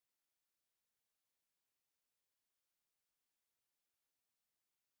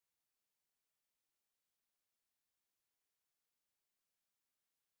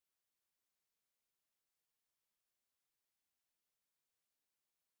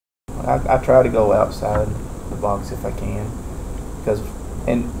I try to go outside the box if I can, because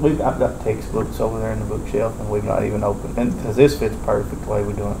I've got textbooks over there in the bookshelf, and we've not even opened, and because this fits perfect the way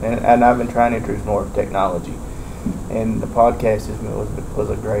we're doing it. And I've been trying to introduce more technology, and the podcast was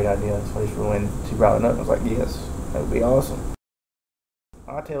a great idea, especially when she brought it up. I was like, yes, that would be awesome.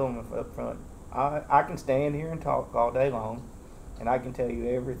 I tell them up front, I can stand here and talk all day long, and I can tell you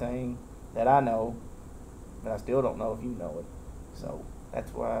everything that I know, but I still don't know if you know it. So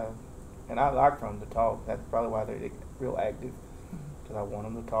that's why, and I like for them to talk. That's probably why they're real active, because I want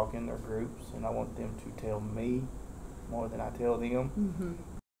them to talk in their groups, and I want them to tell me more than I tell them. Mm-hmm.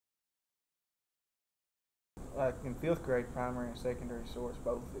 Like in 5th grade, primary and secondary source,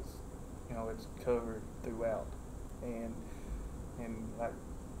 both is, it's covered throughout, and like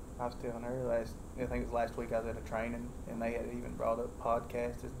I was telling her I think it was last week, I was at a training, and they had even brought up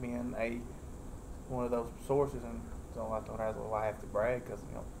podcasts as being one of those sources, and so I told her, I have to brag, because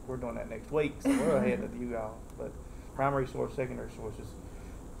we're doing that next week, so we're ahead of you all. But primary source, secondary sources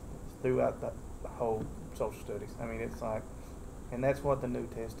throughout the whole social studies. I mean, it's like, and that's what the new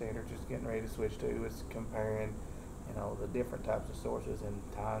test standards is getting ready to switch to, is comparing, the different types of sources and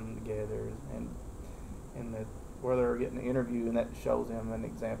tying them together, and where they're getting an interview, and that shows them an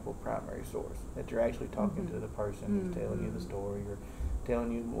example primary source, that you're actually talking to the person who's telling you the story, or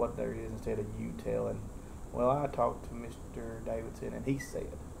telling you what there is, instead of you telling, well, I talked to Mr. Davidson and he said,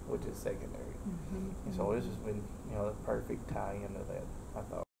 which is secondary. And so this has been, the perfect tie-in to that, I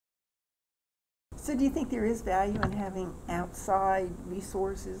thought. So do you think there is value in having outside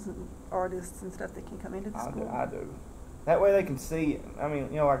resources and artists and stuff that can come into the school? I do. That way they can see it. I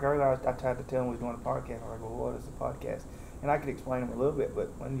mean, like earlier I tried to tell them we was doing a podcast. I was like, well, what is a podcast? And I could explain them a little bit, but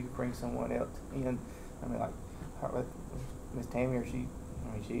when you bring someone else in, I mean, like Miss Tammy, she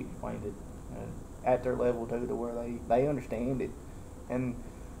explained it at their level too, to where they understand it. And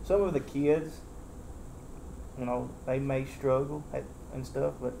some of the kids, they may struggle and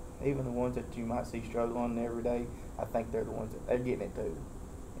stuff, but even the ones that you might see struggling every day, I think they're the ones that they're getting it too.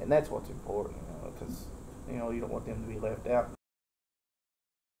 And that's what's important, because you don't want them to be left out.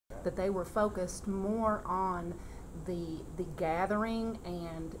 That they were focused more on the gathering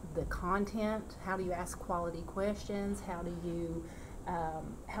and the content. How do you ask quality questions? How do you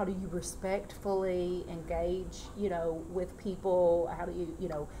respectfully engage, with people? How do you,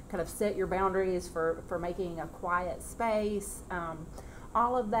 kind of set your boundaries for making a quiet space?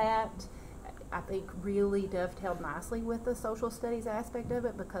 All of that, I think, really dovetailed nicely with the social studies aspect of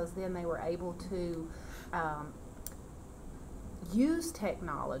it, because then they were able to use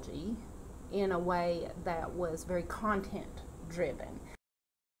technology in a way that was very content driven.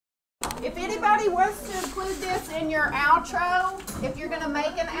 If anybody wants to include this in your outro, if you're going to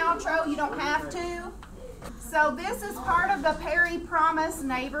make an outro, you don't have to. So this is part of the Perry Promise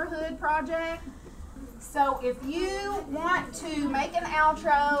Neighborhood Project. So if you want to make an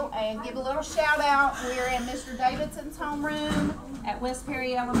outro and give a little shout out, we're in Mr. Davidson's homeroom at West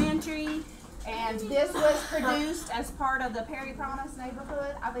Perry Elementary, and this was produced as part of the Perry Promise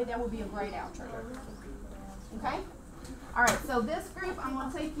Neighborhood. I think that would be a great outro. Okay? All right, so this group, I'm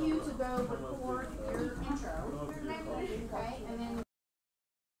going to take you to go record your intro. Okay, and then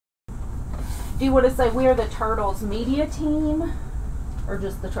do you want to say we're the Turtles media team, or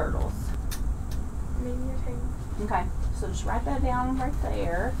just the Turtles? Media team. Okay, so just write that down right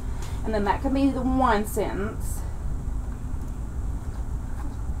there, and then that could be the one sentence,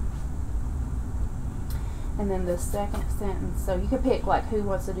 and then the second sentence. So you could pick like who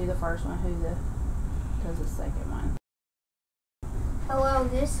wants to do the first one, who does the second one. Hello,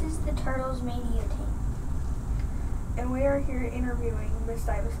 this is the Turtles media team. And we are here interviewing Miss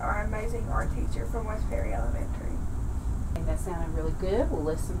Davis, our amazing art teacher from West Perry Elementary. I think that sounded really good. We'll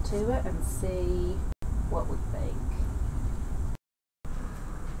listen to it and see what we think.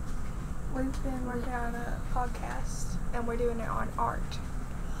 We've been working on a podcast, and we're doing it on art.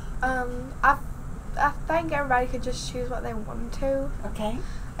 I think everybody could just choose what they wanted to. Okay.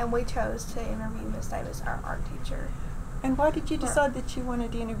 And we chose to interview Miss Davis, our art teacher. And why did you decide that you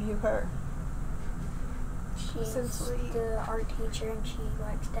wanted to interview her? She's the art teacher, and she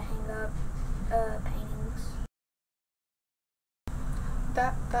likes to hang up paintings.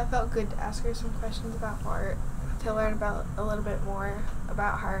 That felt good to ask her some questions about art, to learn about a little bit more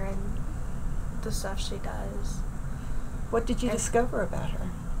about her and the stuff she does. What did you discover about her?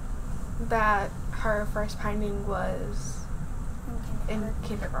 That her first painting was in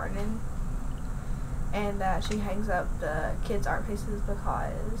kindergarten, and that she hangs up the kids' art pieces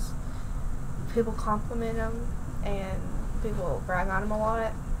because people compliment them and people brag on them a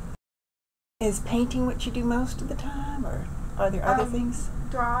lot. Is painting what you do most of the time, or? Are there other things?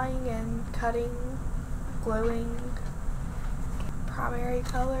 Drawing and cutting, gluing, primary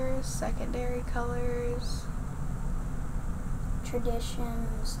colors, secondary colors.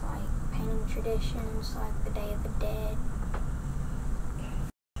 Traditions, like painting traditions, like the Day of the Dead.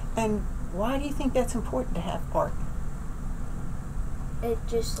 And why do you think that's important to have art? It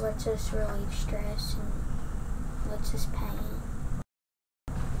just lets us relieve stress and lets us paint.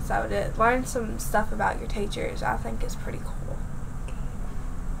 So to learn some stuff about your teachers, I think is pretty cool.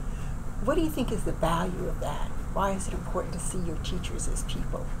 What do you think is the value of that? Why is it important to see your teachers as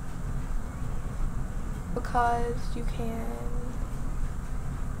people? Because you can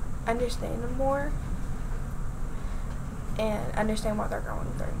understand them more and understand what they're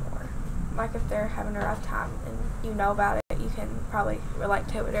going through more. Like if they're having a rough time and you know about it, you can probably relate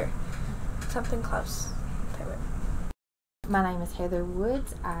to it or something close to it. My name is Heather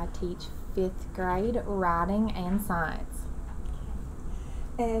Woods. I teach 5th grade writing and science.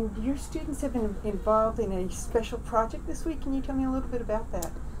 And your students have been involved in a special project this week. Can you tell me a little bit about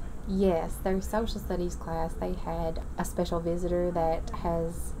that? Yes, their social studies class, they had a special visitor that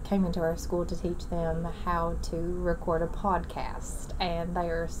came into our school to teach them how to record a podcast, and they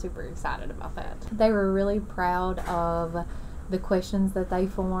are super excited about that. They were really proud of the questions that they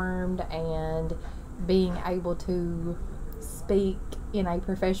formed and being able to speak in a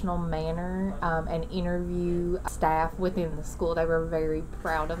professional manner and interview staff within the school. They were very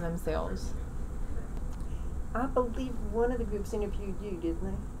proud of themselves. I believe one of the groups interviewed you, didn't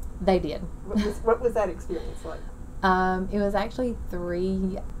they? They did. What was that experience like? It was actually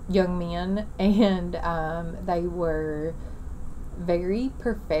 3 young men, and they were very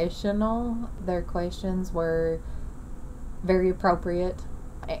professional. Their questions were very appropriate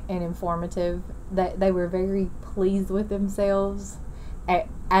and informative. They were very pleased with themselves,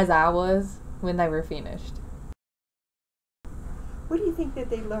 as I was when they were finished. What do you think that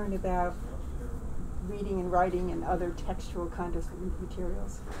they learned about reading and writing and other textual kind of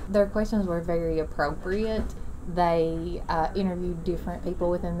materials? Their questions were very appropriate. They interviewed different people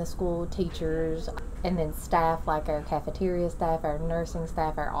within the school, teachers, and then staff like our cafeteria staff, our nursing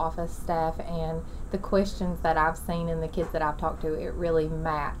staff, our office staff, and the questions that I've seen in the kids that I've talked to, it really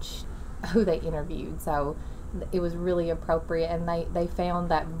matched who they interviewed. So it was really appropriate, and they found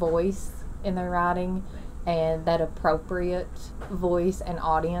that voice in their writing and that appropriate voice and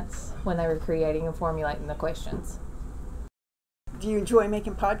audience when they were creating and formulating the questions. Do you enjoy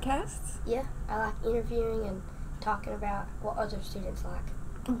making podcasts? Yeah, I like interviewing and talking about what other students like.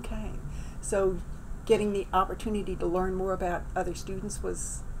 Okay. So getting the opportunity to learn more about other students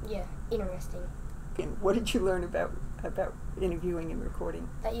was... Yeah, interesting. And what did you learn about interviewing and recording?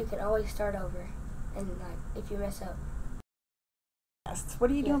 That you can always start over, and like if you mess up. What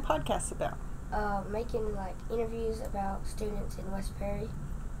are you doing podcasts about? Making like interviews about students in West Prairie.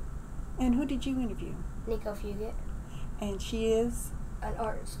 And who did you interview? Nico Fugit. And she is? An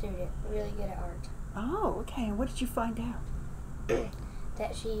art student, really good at art. Oh, okay. And what did you find out?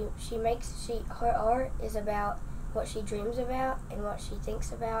 That her art is about what she dreams about and what she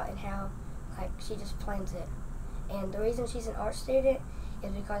thinks about and how like she just plans it. And the reason she's an art student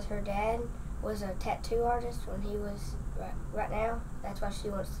is because her dad was a tattoo artist when he was right now. That's why she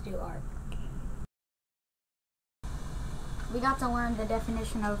wants to do art. We got to learn the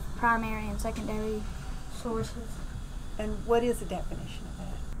definition of primary and secondary sources. And what is the definition of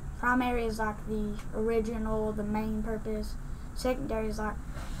that? Primary is like the original, the main purpose. Secondary is like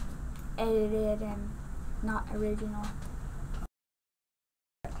edited and not original.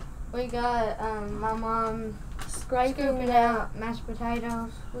 We got my mom scooping out mashed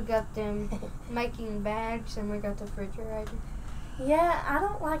potatoes. We got them making bags, and we got the refrigerator. Yeah, I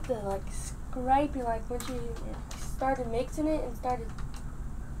don't like the scraping, like when you started mixing it and started.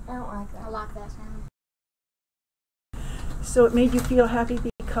 I don't like that. I like that sound. So it made you feel happy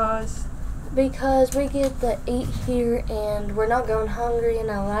because? Because we get to eat here and we're not going hungry,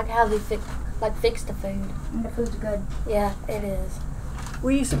 and I like how they fix the food. And the food's good. Yeah, it is.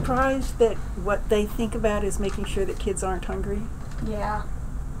 Were you surprised that what they think about is making sure that kids aren't hungry? Yeah.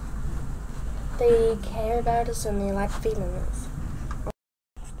 They care about us and they like feeding us.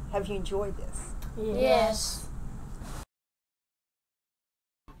 Have you enjoyed this? Yes.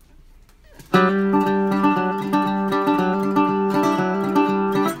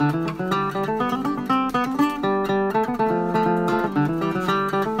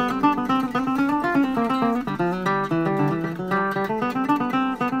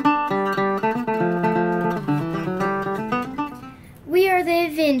 We are the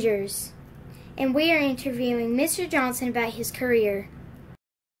Avengers, and we are interviewing Mr. Johnson about his career.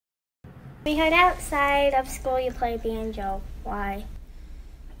 We heard outside of school you play banjo. Why?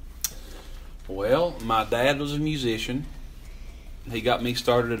 Well, my dad was a musician. He got me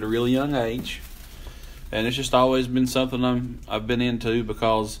started at a really young age, and it's just always been something I've been into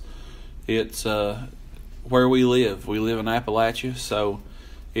because it's where we live. We live in Appalachia, so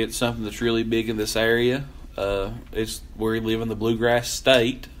it's something that's really big in this area. It's where we live in the Bluegrass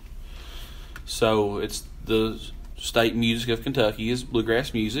State, so it's the state music of Kentucky is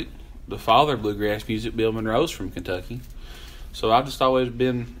bluegrass music. The father of bluegrass music, Bill Monroe's from Kentucky. So I've just always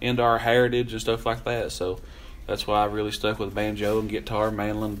been into our heritage and stuff like that. So that's why I really stuck with banjo and guitar,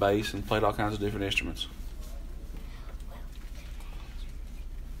 mandolin, bass, and played all kinds of different instruments.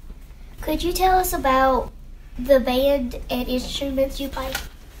 Could you tell us about the band and instruments you play?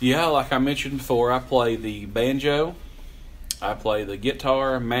 Yeah, like I mentioned before, I play the banjo, I play the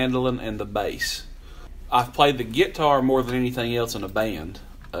guitar, mandolin, and the bass. I've played the guitar more than anything else in a band.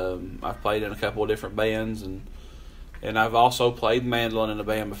 I've played in a couple of different bands, and I've also played mandolin in a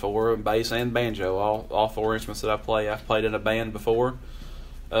band before, and bass and banjo, all four instruments that I play. I've played in a band before,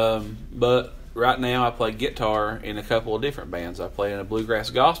 but right now I play guitar in a couple of different bands. I play in a bluegrass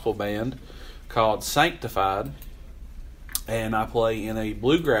gospel band called Sanctified, and I play in a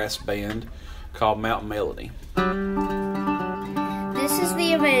bluegrass band called Mountain Melody. This is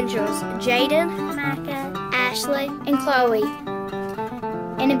the Avengers, Jaden, Micah, Ashley, and Chloe.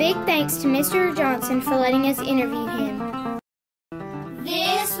 And a big thanks to Mr. Johnson for letting us interview him.